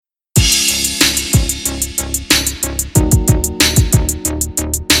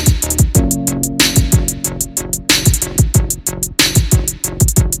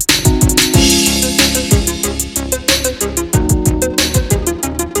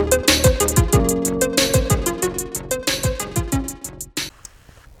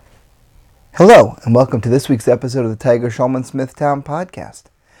Hello, and welcome to this week's episode of the Tiger Schulman Smithtown podcast.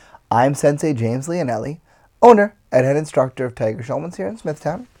 I'm Sensei James Leonelli, owner and head instructor of Tiger Schulman's here in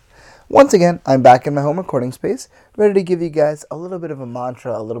Smithtown. Once again, I'm back in my home recording space, ready to give you guys a little bit of a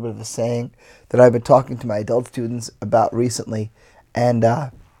mantra, a little bit of a saying that I've been talking to my adult students about recently, and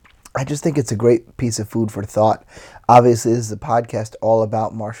I just think it's a great piece of food for thought. Obviously, this is a podcast all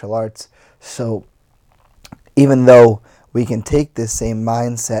about martial arts, so even though we can take this same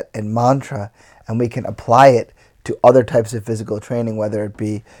mindset and mantra and we can apply it to other types of physical training, whether it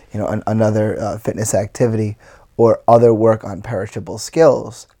be another fitness activity or other work on perishable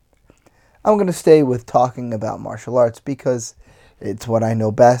skills. I'm going to stay with talking about martial arts because it's what I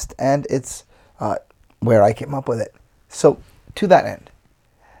know best and it's where I came up with it. So to that end,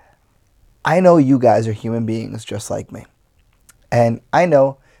 I know you guys are human beings just like me. And I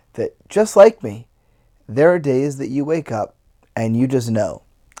know that just like me, there are days that you wake up and you just know,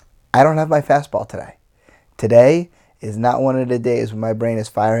 I don't have my fastball today. Today is not one of the days when my brain is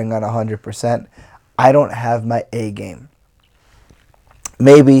firing on 100%. I don't have my A game.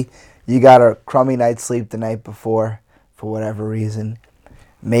 Maybe you got a crummy night's sleep the night before for whatever reason.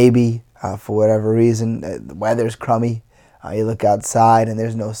 Maybe for whatever reason the weather's crummy. You look outside and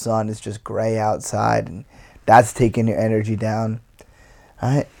there's no sun. It's just gray outside and that's taking your energy down.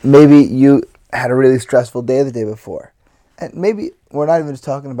 Maybe you had a really stressful day the day before. And maybe we're not even just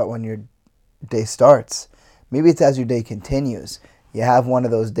talking about when your day starts. Maybe it's as your day continues. You have one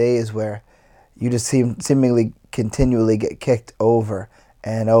of those days where you just seemingly continually get kicked over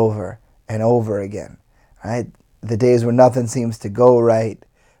and over and over again. Right? The days where nothing seems to go right.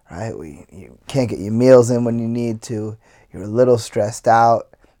 Right? You can't get your meals in when you need to. You're a little stressed out.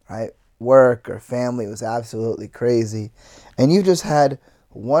 Right? Work or family was absolutely crazy. And you just had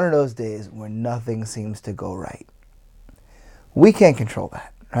one of those days where nothing seems to go right. We can't control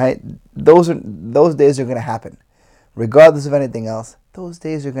that, right? Those days are going to happen. Regardless of anything else, those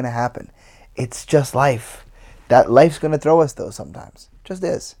days are going to happen. It's just life. That life's going to throw us those sometimes. Just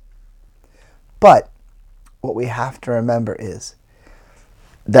is. But what we have to remember is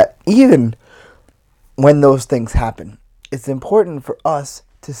that even when those things happen, it's important for us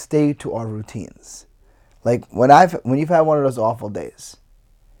to stay to our routines. Like when you've had one of those awful days,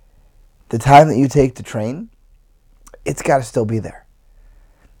 the time that you take to train, it's got to still be there.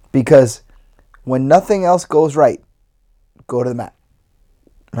 Because when nothing else goes right, go to the mat.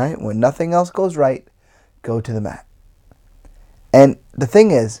 Right? When nothing else goes right, go to the mat. And the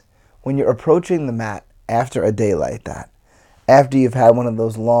thing is, when you're approaching the mat after a day like that, after you've had one of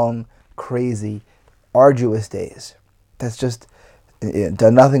those long, crazy, arduous days, that's just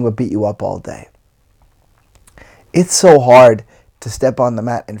done nothing but beat you up all day. It's so hard to step on the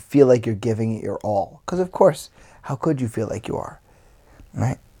mat and feel like you're giving it your all. Because of course, how could you feel like you are?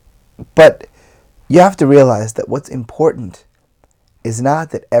 Right? But you have to realize that what's important is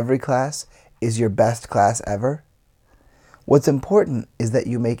not that every class is your best class ever. What's important is that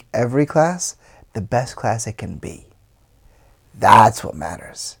you make every class the best class it can be. That's what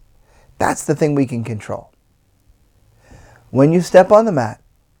matters. That's the thing we can control. When you step on the mat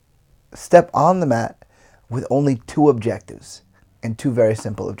with only two objectives. And two very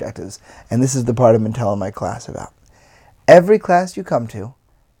simple objectives. And this is the part I've been telling my class about. Every class you come to,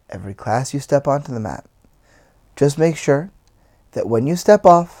 every class you step onto the mat, just make sure that when you step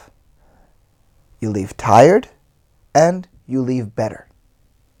off, you leave tired and you leave better.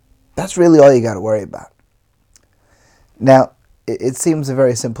 That's really all you got to worry about. Now, it seems a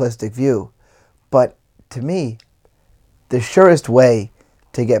very simplistic view, but to me, the surest way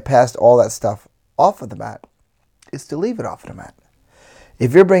to get past all that stuff off of the mat is to leave it off the mat.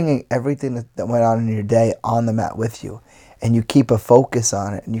 If you're bringing everything that went on in your day on the mat with you, and you keep a focus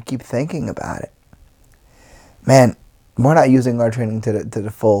on it, and you keep thinking about it, man, we're not using our training to the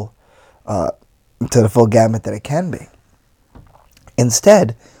full gamut that it can be.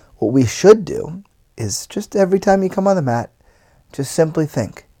 Instead, what we should do is just every time you come on the mat, just simply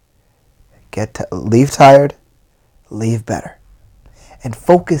think, leave tired, leave better, and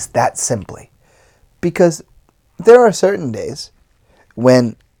focus that simply, because there are certain days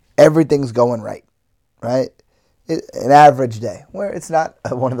when everything's going right? An average day, where it's not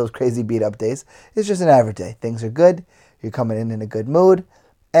one of those crazy beat-up days. It's just an average day. Things are good. You're coming in a good mood,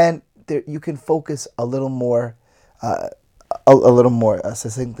 and you can focus a little more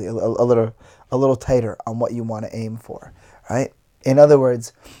succinctly, a little tighter on what you want to aim for. Right? In other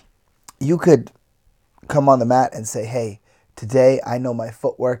words, you could come on the mat and say, "Hey, today I know my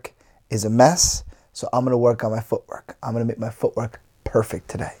footwork is a mess, so I'm going to work on my footwork. I'm going to make my footwork perfect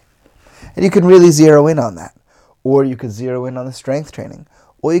today." And you can really zero in on that. Or you could zero in on the strength training.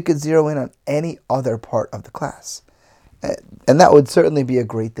 or you could zero in on any other part of the class. And that would certainly be a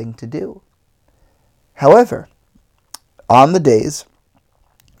great thing to do. However, on the days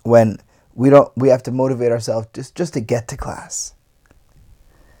when we have to motivate ourselves just to get to class,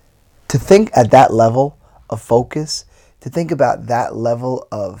 to think at that level of focus, to think about that level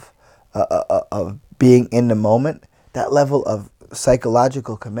of being in the moment, that level of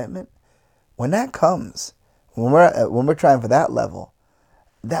psychological commitment, when that comes, when we're trying for that level,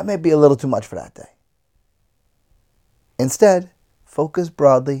 that may be a little too much for that day. Instead, focus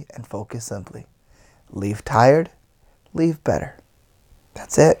broadly and focus simply. Leave tired, leave better.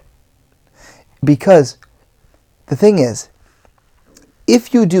 That's it. Because the thing is,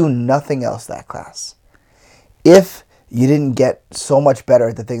 if you do nothing else that class, if you didn't get so much better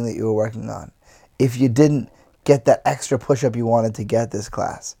at the thing that you were working on, if you didn't get that extra push-up you wanted to get this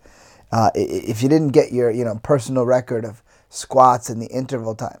class, if you didn't get your personal record of squats in the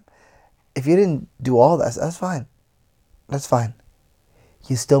interval time, if you didn't do all that, that's fine. That's fine.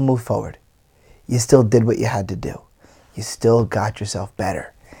 You still moved forward. You still did what you had to do. You still got yourself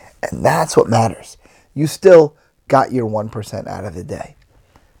better. And that's what matters. You still got your 1% out of the day.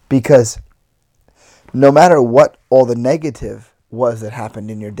 Because no matter what all the negative was that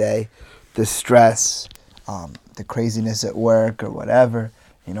happened in your day, the stress, the craziness at work or whatever,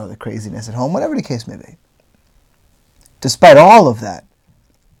 the craziness at home, whatever the case may be, despite all of that,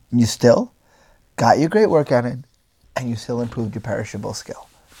 you still got your great workout in and you still improved your perishable skill.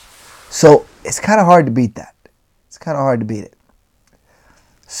 So it's kind of hard to beat that. It's kind of hard to beat it.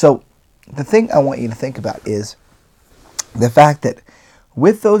 So the thing I want you to think about is the fact that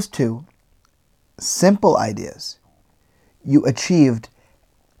with those two simple ideas, you achieved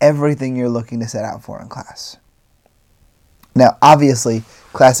everything you're looking to set out for in class. Now, obviously,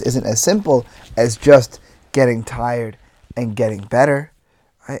 class isn't as simple as just getting tired and getting better.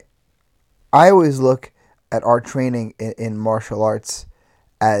 Right? I always look at our training in martial arts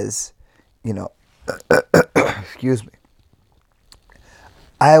as, excuse me.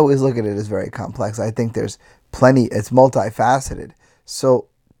 I always look at it as very complex. I think there's plenty, it's multifaceted. So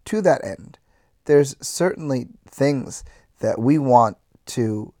to that end, there's certainly things that we want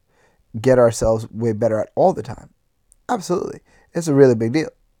to get ourselves way better at all the time. Absolutely. It's a really big deal.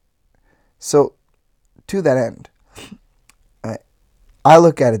 So to that end, I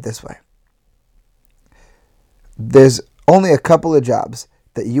look at it this way. There's only a couple of jobs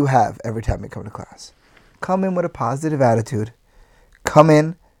that you have every time you come to class. Come in with a positive attitude. Come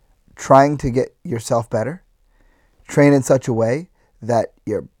in trying to get yourself better. Train in such a way that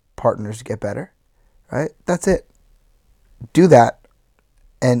your partners get better. Right? That's it. Do that,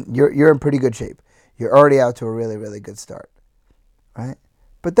 and you're in pretty good shape. You're already out to a really, really good start. Right?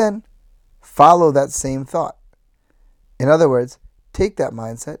 But then follow that same thought. In other words, take that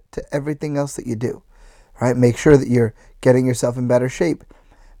mindset to everything else that you do. Right? Make sure that you're getting yourself in better shape.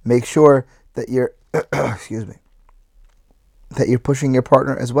 Make sure that you're excuse me, that you're pushing your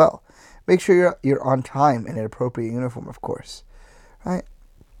partner as well. Make sure you're on time in an appropriate uniform, of course. Right?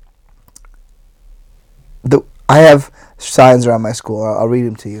 I have signs around my school. I'll read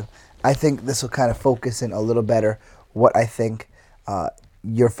them to you. I think this will kind of focus in a little better what I think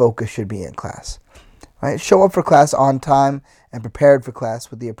your focus should be in class. Right? Show up for class on time and prepared for class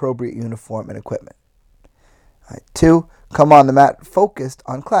with the appropriate uniform and equipment. Right. 2, come on the mat focused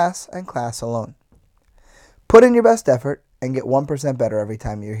on class and class alone. Put in your best effort and get 1% better every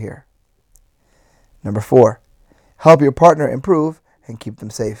time you're here. Number 4, help your partner improve and keep them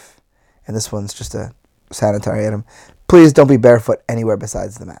safe. And this one's just a sanitary item. Please don't be barefoot anywhere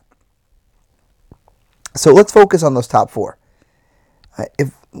besides the mat. So let's focus on those top 4.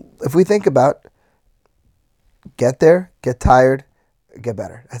 If we think about get there, get tired, get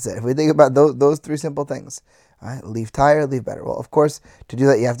better. That's it. If we think about those 3 simple things, right? Leave tired, leave better. Well, of course, to do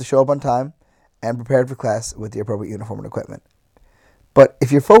that, you have to show up on time and prepared for class with the appropriate uniform and equipment. But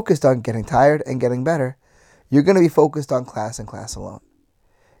if you're focused on getting tired and getting better, you're going to be focused on class and class alone.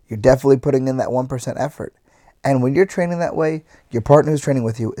 You're definitely putting in that 1% effort. And when you're training that way, your partner who's training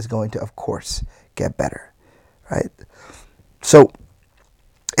with you is going to, of course, get better. Right? So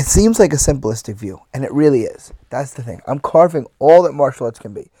it seems like a simplistic view, and it really is. That's the thing. I'm carving all that martial arts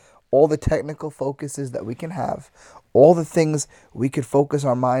can be, all the technical focuses that we can have, all the things we could focus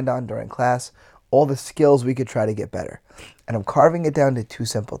our mind on during class, all the skills we could try to get better. And I'm carving it down to 2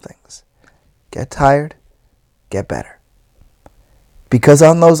 simple things. Get tired, get better. Because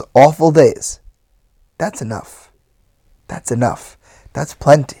on those awful days, that's enough. That's enough. That's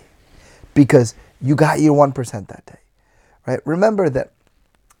plenty. Because you got your 1% that day. Right? Remember that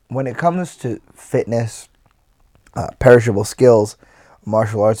when it comes to fitness, perishable skills,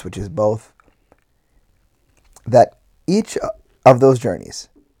 martial arts, which is both, that each of those journeys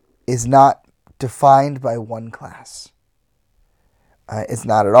is not defined by one class. It's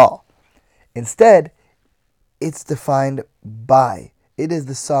not at all. Instead, it's defined by, it is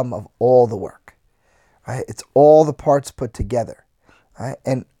the sum of all the work. Right? It's all the parts put together. Right?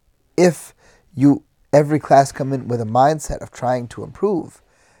 And if every class come in with a mindset of trying to improve,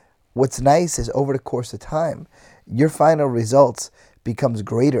 what's nice is over the course of time, your final results becomes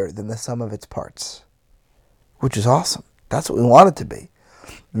greater than the sum of its parts, which is awesome. That's what we want it to be.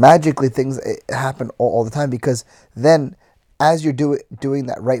 Magically, things happen all the time, because then as you're doing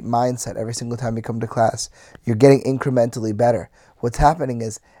that right mindset every single time you come to class, you're getting incrementally better. What's happening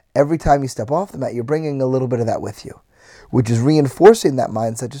is every time you step off the mat, you're bringing a little bit of that with you, which is reinforcing that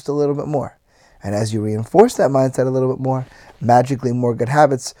mindset just a little bit more. And as you reinforce that mindset a little bit more, magically more good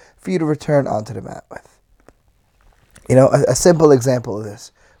habits for you to return onto the mat with. A simple example of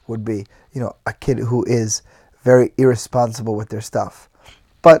this would be, a kid who is very irresponsible with their stuff.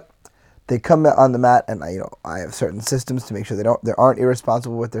 But they come on the mat, and I have certain systems to make sure they aren't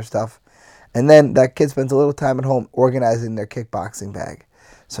irresponsible with their stuff. And then that kid spends a little time at home organizing their kickboxing bag.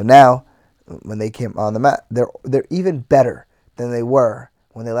 So now, when they came on the mat, they're even better than they were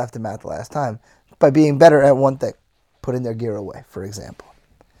when they left the mat the last time, by being better at one thing, putting their gear away, for example.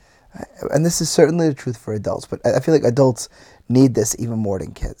 And this is certainly the truth for adults, but I feel like adults need this even more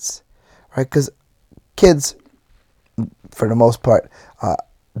than kids, right? Because kids, for the most part,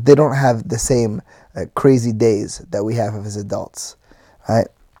 they don't have the same crazy days that we have as adults, right?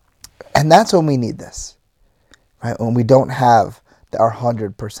 And that's when we need this, right? When we don't have our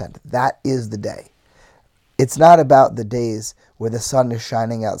 100%. That is the day. It's not about the days where the sun is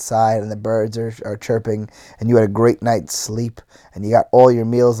shining outside and the birds are chirping and you had a great night's sleep and you got all your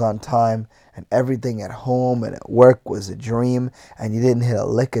meals on time and everything at home and at work was a dream and you didn't hit a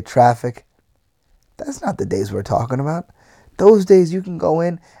lick of traffic. That's not the days we're talking about. Those days you can go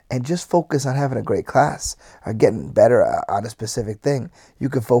in and just focus on having a great class or getting better on a specific thing. You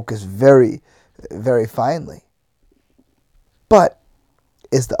can focus very, very finely. But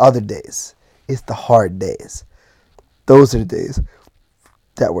it's the other days. It's the hard days. Those are the days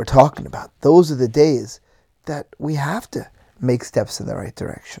that we're talking about. Those are the days that we have to make steps in the right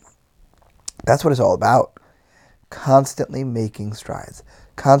direction. That's what it's all about. Constantly making strides.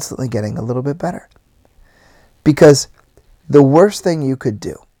 Constantly getting a little bit better. Because the worst thing you could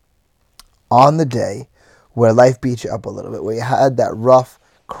do on the day where life beat you up a little bit, where you had that rough,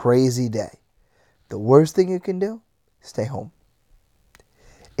 crazy day, the worst thing you can do, stay home.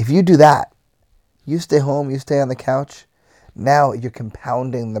 If you do that, you stay home, you stay on the couch, now you're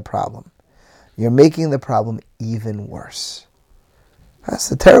compounding the problem. You're making the problem even worse.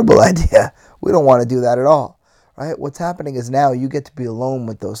 That's a terrible idea. We don't want to do that at all, right? What's happening is now you get to be alone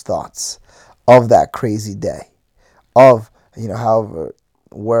with those thoughts of that crazy day, of, however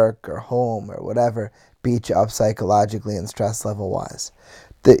work or home or whatever beat you up psychologically and stress level wise.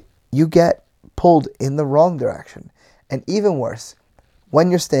 That you get pulled in the wrong direction. And even worse, when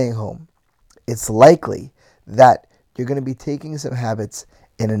you're staying home, it's likely that you're going to be taking some habits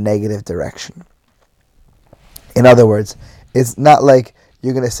in a negative direction. In other words, it's not like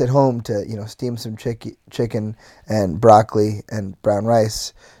you're going to sit home to, steam some chicken and broccoli and brown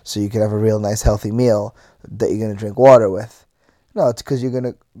rice so you can have a real nice healthy meal that you're going to drink water with. No, it's because you're going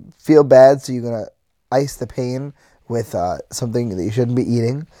to feel bad, so you're going to ice the pain with something that you shouldn't be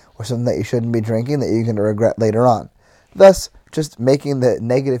eating or something that you shouldn't be drinking that you're going to regret later on. Thus, just making the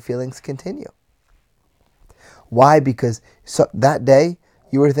negative feelings continue. Why? Because that day,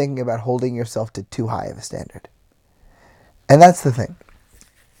 you were thinking about holding yourself to too high of a standard. And that's the thing.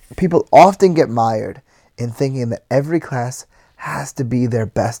 People often get mired in thinking that every class has to be their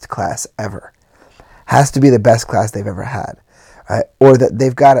best class ever. Has to be the best class they've ever had. Right? Or that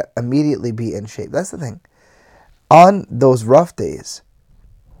they've got to immediately be in shape. That's the thing. On those rough days,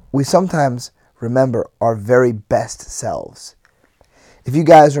 we sometimes remember our very best selves. If you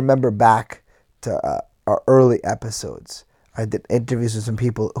guys remember back to our early episodes, I did interviews with some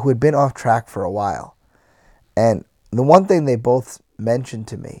people who had been off track for a while. And the one thing they both mentioned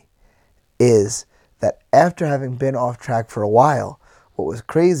to me is that after having been off track for a while, what was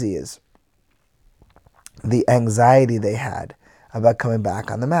crazy is the anxiety they had about coming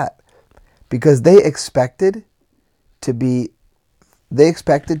back on the mat. Because they expected to be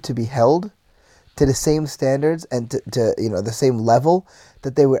held to the same standards and to the same level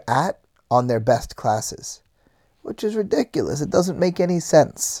that they were at on their best classes, which is ridiculous. It doesn't make any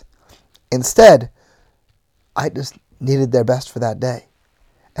sense. Instead, I just needed their best for that day.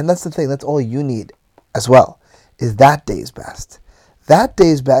 And that's the thing. That's all you need as well, is that day's best. That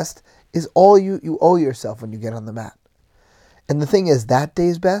day's best is all you owe yourself when you get on the mat. And the thing is, that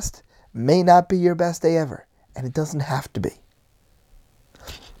day's best may not be your best day ever. And it doesn't have to be.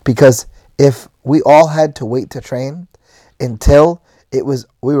 Because if we all had to wait to train until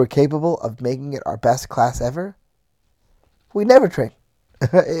we were capable of making it our best class ever, we'd never train.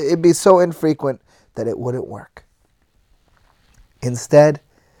 It'd be so infrequent that it wouldn't work. Instead,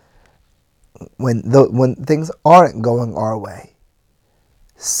 when things aren't going our way,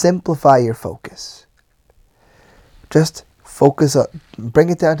 simplify your focus. Just focus up, bring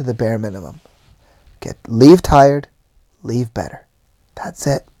it down to the bare minimum. Leave tired, leave better. That's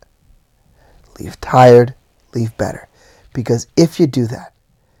it. Leave tired, leave better. Because if you do that,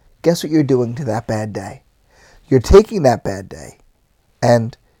 guess what you're doing to that bad day? You're taking that bad day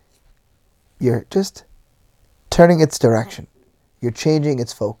and you're just turning its direction. You're changing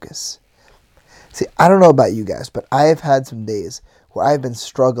its focus. See, I don't know about you guys, but I have had some days where I've been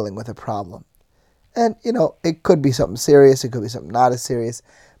struggling with a problem. And, it could be something serious. It could be something not as serious.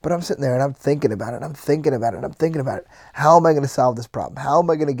 But I'm sitting there and I'm thinking about it. I'm thinking about it. How am I going to solve this problem? How am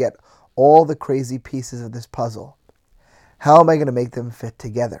I going to get all the crazy pieces of this puzzle? How am I going to make them fit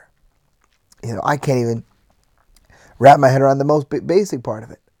together? I can't even wrap my head around the most basic part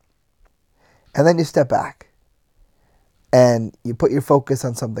of it. And then you step back and you put your focus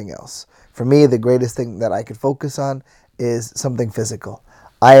on something else. For me, the greatest thing that I could focus on is something physical.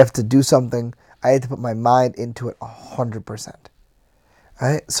 I have to do something. I had to put my mind into it 100%.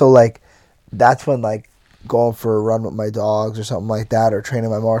 Right? So that's when going for a run with my dogs or something like that, or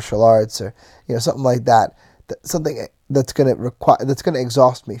training my martial arts, or something like that. Something that's going to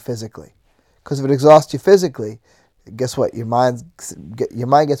exhaust me physically. Because if it exhausts you physically, guess what? Your mind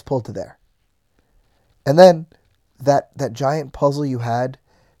gets pulled to there. And then that giant puzzle you had,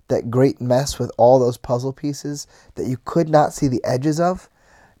 that great mess with all those puzzle pieces that you could not see the edges of,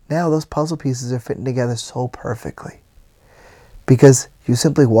 now those puzzle pieces are fitting together so perfectly. Because you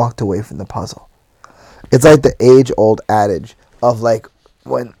simply walked away from the puzzle. It's like the age-old adage of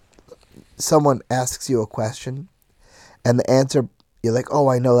when someone asks you a question and the answer, you're like, oh,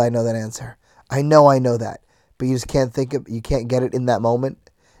 I know that answer. I know that. But you just can't you can't get it in that moment.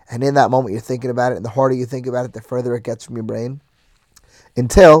 And in that moment, you're thinking about it. And the harder you think about it, the further it gets from your brain.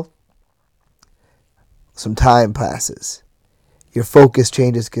 Until some time passes. Your focus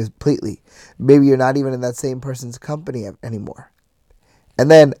changes completely. Maybe you're not even in that same person's company anymore. And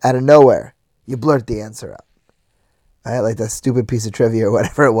then, out of nowhere, you blurt the answer out. Right? Like that stupid piece of trivia or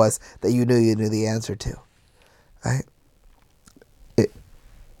whatever it was that you knew the answer to. Right?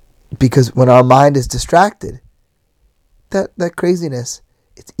 Because when our mind is distracted, that craziness,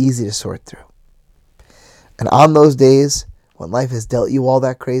 it's easy to sort through. And on those days when life has dealt you all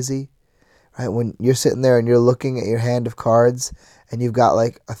that crazy, right? When you're sitting there and you're looking at your hand of cards and you've got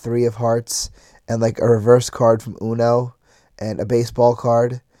a 3 of hearts and a reverse card from Uno and a baseball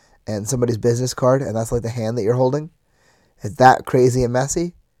card and somebody's business card, and that's the hand that you're holding. Is that crazy and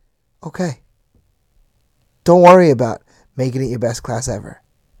messy? Okay. Don't worry about making it your best class ever.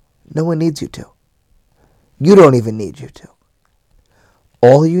 No one needs you to. You don't even need you to.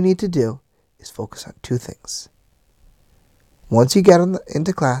 All you need to do is focus on 2 things. Once you get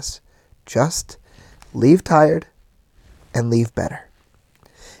into class, just leave tired and leave better.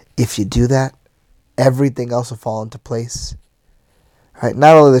 If you do that, everything else will fall into place. Right?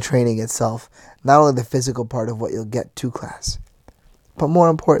 Not only the training itself, not only the physical part of what you'll get to class, but more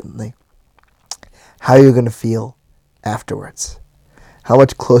importantly, how you're going to feel afterwards. How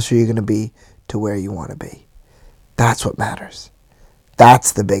much closer you're going to be to where you want to be. That's what matters.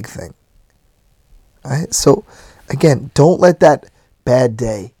 That's the big thing. Right? So, again, don't let that bad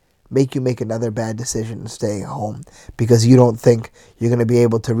day make you make another bad decision and stay home because you don't think you're going to be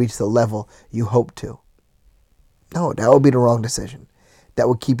able to reach the level you hope to. No, that would be the wrong decision. That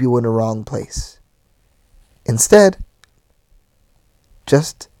would keep you in the wrong place. Instead,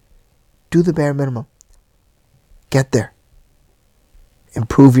 just do the bare minimum. Get there.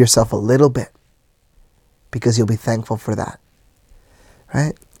 Improve yourself a little bit because you'll be thankful for that.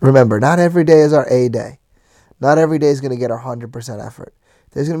 Right? Remember, not every day is our A day. Not every day is going to get our 100% effort.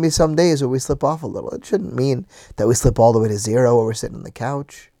 There's going to be some days where we slip off a little. It shouldn't mean that we slip all the way to 0 or we're sitting on the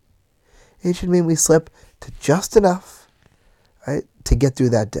couch. It should mean we slip to just enough, right, to get through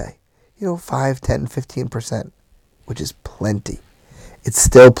that day. 5, 10, 15%, which is plenty. It's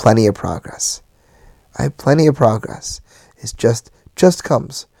still plenty of progress. Right? Plenty of progress. It's just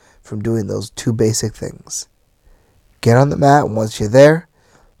comes from doing those 2 basic things. Get on the mat, and once you're there,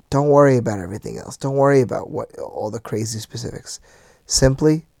 don't worry about everything else. Don't worry about all the crazy specifics.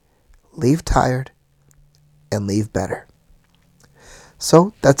 Simply leave tired and leave better.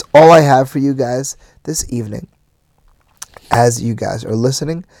 So that's all I have for you guys this evening. As you guys are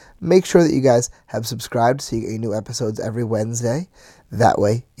listening, make sure that you guys have subscribed so you get new episodes every Wednesday. That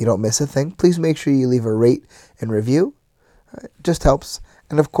way you don't miss a thing. Please make sure you leave a rate and review. It just helps.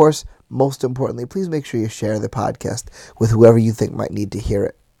 And of course, most importantly, please make sure you share the podcast with whoever you think might need to hear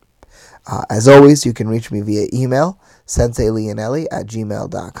it. As always, you can reach me via email,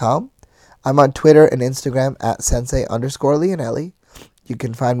 senseileonelli@gmail.com. I'm on Twitter and Instagram at sensei_Leonelli. You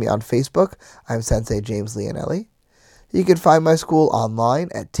can find me on Facebook. I'm Sensei James Leonelli. You can find my school online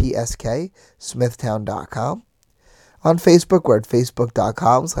at tsksmithtown.com. On Facebook, we're at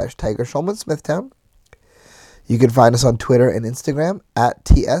facebook.com/TigerSchulman You can find us on Twitter and Instagram at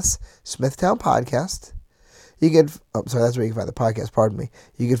TSSmithtownPodcast. That's where you can find the podcast, pardon me.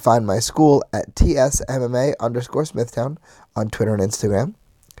 You can find my school at TSMMA_Smithtown on Twitter and Instagram.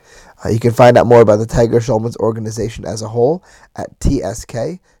 You can find out more about the Tiger Schulman's organization as a whole at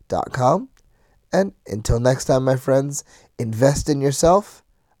tsk.com. And until next time, my friends, invest in yourself.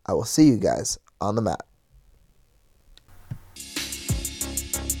 I will see you guys on the mat.